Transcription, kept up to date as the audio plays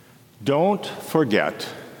Don't forget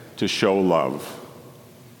to show love.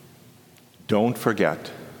 Don't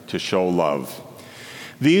forget to show love.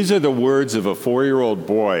 These are the words of a 4-year-old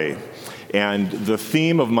boy and the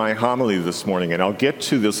theme of my homily this morning. And I'll get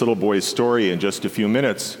to this little boy's story in just a few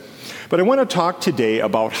minutes. But I want to talk today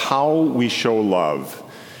about how we show love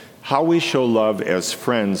as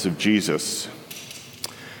friends of Jesus.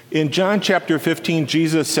 In John chapter 15,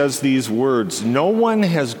 Jesus says these words, "No one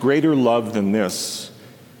has greater love than this,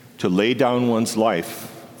 to lay down one's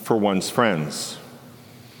life for one's friends."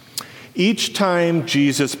 Each time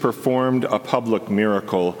Jesus performed a public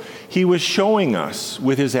miracle, he was showing us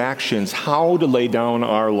with his actions how to lay down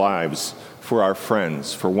our lives for our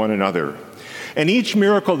friends, for one another. And each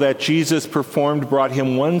miracle that Jesus performed brought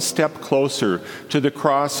him one step closer to the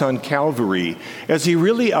cross on Calvary, as he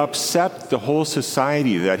really upset the whole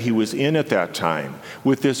society that he was in at that time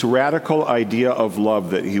with this radical idea of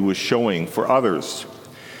love that he was showing for others.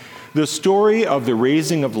 The story of the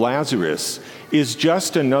raising of Lazarus is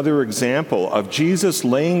just another example of Jesus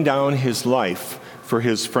laying down his life for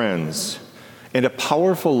his friends, and a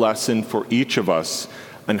powerful lesson for each of us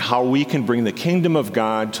on how we can bring the kingdom of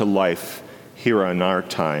God to life here on our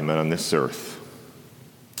time and on this earth.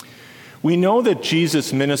 We know that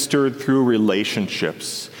Jesus ministered through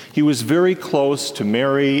relationships. He was very close to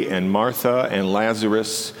Mary and Martha and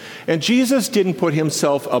Lazarus, and Jesus didn't put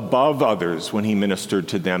himself above others when he ministered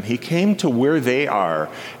to them. He came to where they are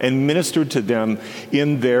and ministered to them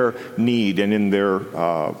in their need and in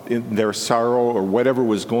their sorrow or whatever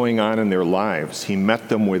was going on in their lives. He met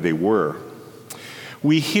them where they were.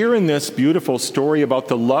 We hear in this beautiful story about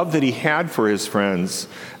the love that he had for his friends,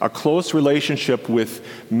 a close relationship with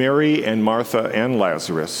Mary and Martha and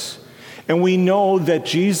Lazarus. And we know that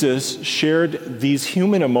Jesus shared these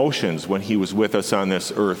human emotions when he was with us on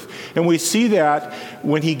this earth. And we see that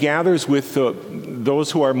when he gathers with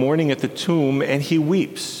those who are mourning at the tomb and he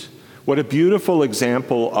weeps. What a beautiful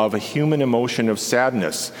example of a human emotion of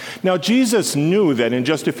sadness. Now, Jesus knew that in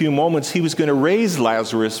just a few moments he was going to raise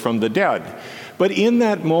Lazarus from the dead. But in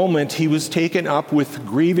that moment, he was taken up with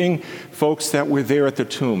grieving folks that were there at the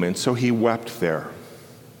tomb, and so he wept there.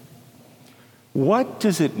 What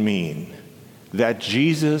does it mean that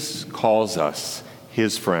Jesus calls us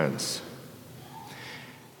his friends?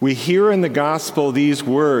 We hear in the gospel these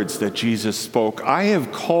words that Jesus spoke, "I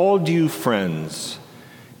have called you friends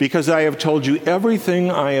because I have told you everything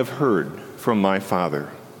I have heard from my Father."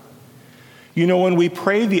 You know, when we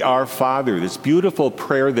pray the Our Father, this beautiful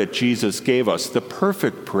prayer that Jesus gave us, the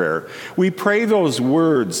perfect prayer, we pray those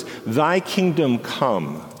words, "Thy kingdom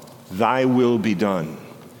come, thy will be done."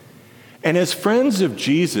 And as friends of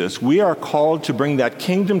Jesus, we are called to bring that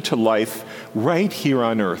kingdom to life right here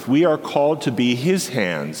on earth. We are called to be his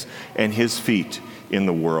hands and his feet in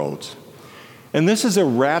the world. And this is a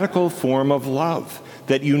radical form of love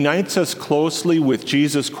that unites us closely with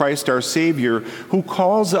Jesus Christ, our Savior, who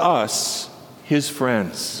calls us his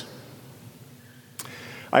friends.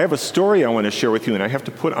 I have a story I want to share with you, and I have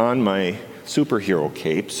to put on my superhero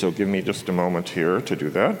cape, so give me just a moment here to do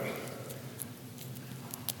that.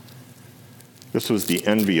 This was the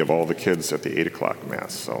envy of all the kids at the 8 o'clock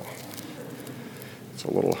Mass, so it's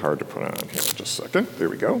a little hard to put on here. Just a second. There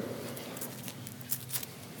we go.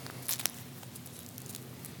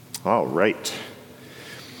 All right.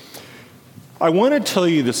 I want to tell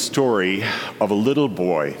you the story of a little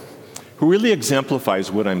boy who really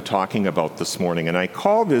exemplifies what I'm talking about this morning, and I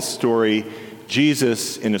call this story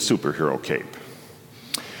Jesus in a Superhero Cape.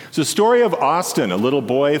 It's the story of Austin, a little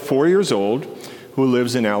boy, 4 years old, who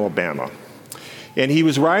lives in Alabama. And he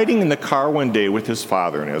was riding in the car one day with his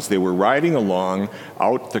father, and as they were riding along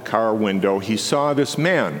out the car window, he saw this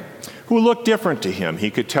man who looked different to him.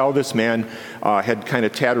 He could tell this man had kind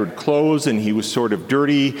of tattered clothes, and he was sort of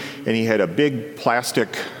dirty, and he had a big plastic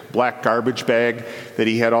black garbage bag that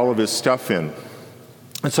he had all of his stuff in.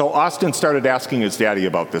 And so Austin started asking his daddy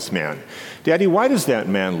about this man. "Daddy, why does that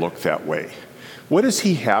man look that way? What does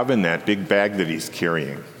he have in that big bag that he's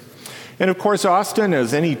carrying?" And of course, Austin,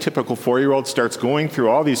 as any typical 4-year-old, starts going through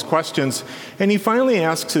all these questions, and he finally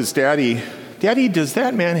asks his daddy, "Daddy, does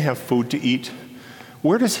that man have food to eat?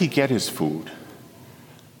 Where does he get his food?"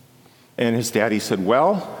 And his daddy said,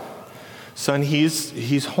 "Well, son,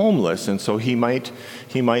 he's homeless, and so he might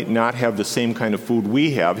not have the same kind of food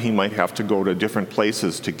we have. He might have to go to different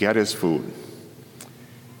places to get his food."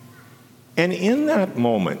 And in that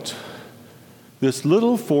moment, this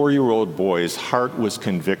little 4-year-old boy's heart was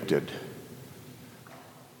convicted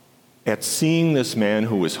at seeing this man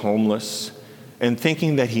who was homeless and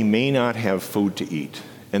thinking that he may not have food to eat,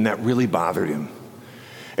 and that really bothered him.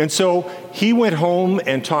 And so he went home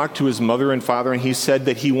and talked to his mother and father, and he said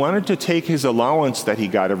that he wanted to take his allowance that he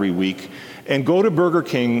got every week and go to Burger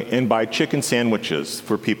King and buy chicken sandwiches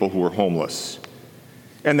for people who were homeless.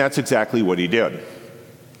 And that's exactly what he did.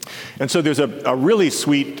 And so there's a really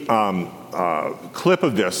sweet clip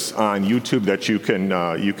of this on YouTube that you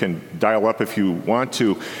can dial up if you want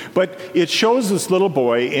to. But it shows this little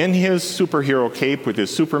boy in his superhero cape with his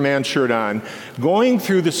Superman shirt on, going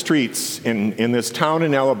through the streets in this town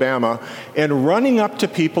in Alabama and running up to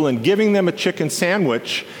people and giving them a chicken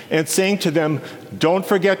sandwich and saying to them, "Don't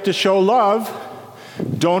forget to show love.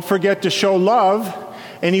 Don't forget to show love."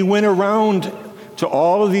 And he went around to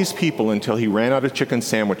all of these people until he ran out of chicken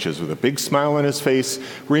sandwiches with a big smile on his face,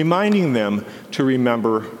 reminding them to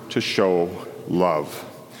remember to show love.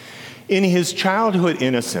 In his childhood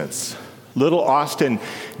innocence, little Austin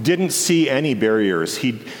didn't see any barriers.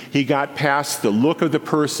 He got past the look of the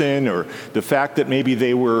person or the fact that maybe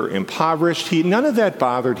they were impoverished. None of that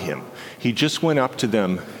bothered him. He just went up to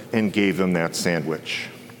them and gave them that sandwich.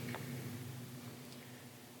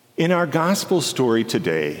 In our gospel story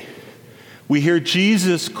today, we hear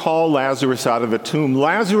Jesus call Lazarus out of the tomb.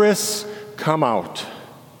 "Lazarus, come out."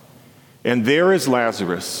 And there is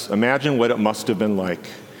Lazarus. Imagine what it must have been like.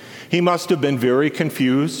 He must have been very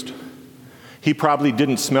confused. He probably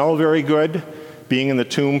didn't smell very good, being in the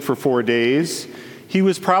tomb for 4 days. He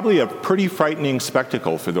was probably a pretty frightening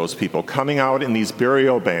spectacle for those people, coming out in these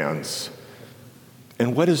burial bands.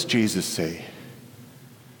 And what does Jesus say?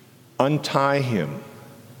 Untie him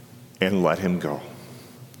and let him go.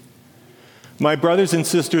 My brothers and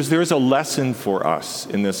sisters, there's a lesson for us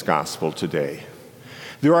in this gospel today.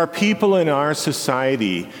 There are people in our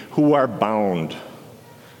society who are bound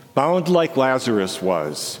like Lazarus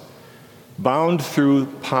was, bound through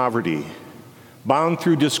poverty, bound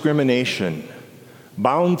through discrimination,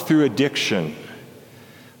 bound through addiction,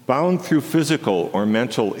 bound through physical or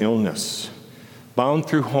mental illness, bound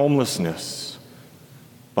through homelessness,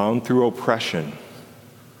 bound through oppression.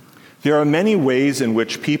 There are many ways in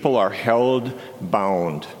which people are held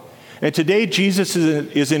bound. And today Jesus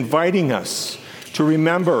is inviting us to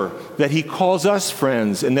remember that he calls us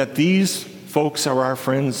friends and that these folks are our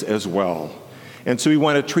friends as well. And so we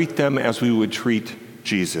want to treat them as we would treat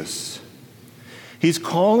Jesus. He's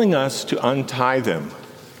calling us to untie them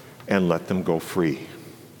and let them go free.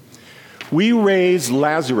 We raise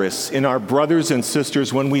Lazarus in our brothers and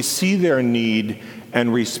sisters when we see their need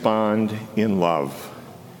and respond in love.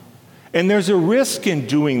 And there's a risk in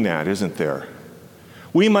doing that, isn't there?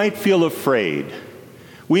 We might feel afraid.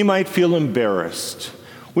 We might feel embarrassed.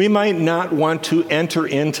 We might not want to enter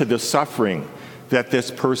into the suffering that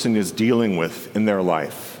this person is dealing with in their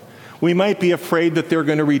life. We might be afraid that they're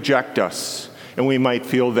going to reject us, and we might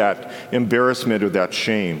feel that embarrassment or that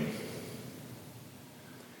shame.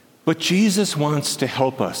 But Jesus wants to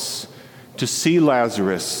help us to see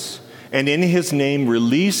Lazarus, and in his name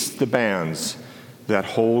release the bands that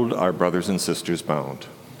hold our brothers and sisters bound.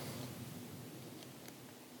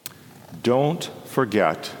 Don't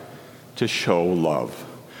forget to show love.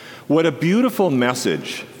 What a beautiful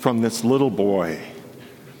message from this little boy.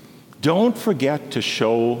 Don't forget to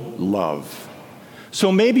show love. So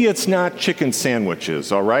maybe it's not chicken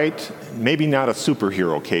sandwiches, all right? Maybe not a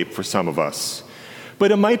superhero cape for some of us.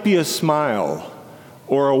 But it might be a smile,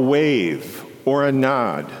 or a wave, or a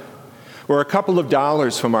nod, or a couple of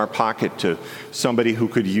dollars from our pocket to somebody who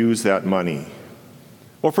could use that money.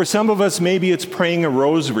 Or for some of us, maybe it's praying a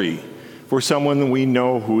rosary for someone we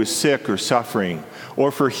know who is sick or suffering,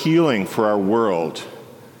 or for healing for our world.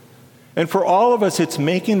 And for all of us, it's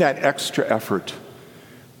making that extra effort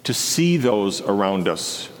to see those around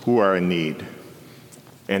us who are in need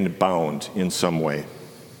and bound in some way.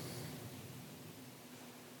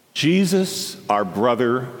 Jesus, our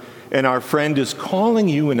brother and our friend, is calling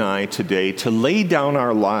you and I today to lay down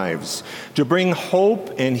our lives, to bring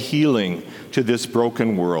hope and healing to this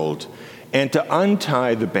broken world, and to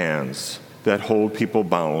untie the bands that hold people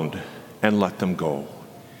bound and let them go.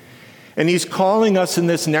 And he's calling us in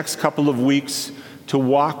this next couple of weeks to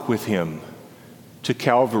walk with him to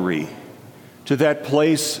Calvary, to that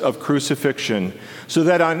place of crucifixion, so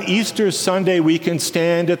that on Easter Sunday we can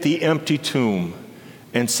stand at the empty tomb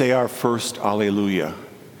and say our first Alleluia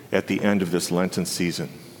at the end of this Lenten season.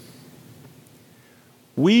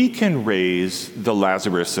 We can raise the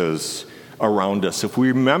Lazaruses around us if we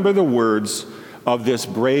remember the words of this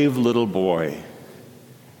brave little boy.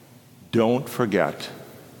 Don't forget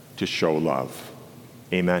to show love.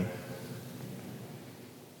 Amen.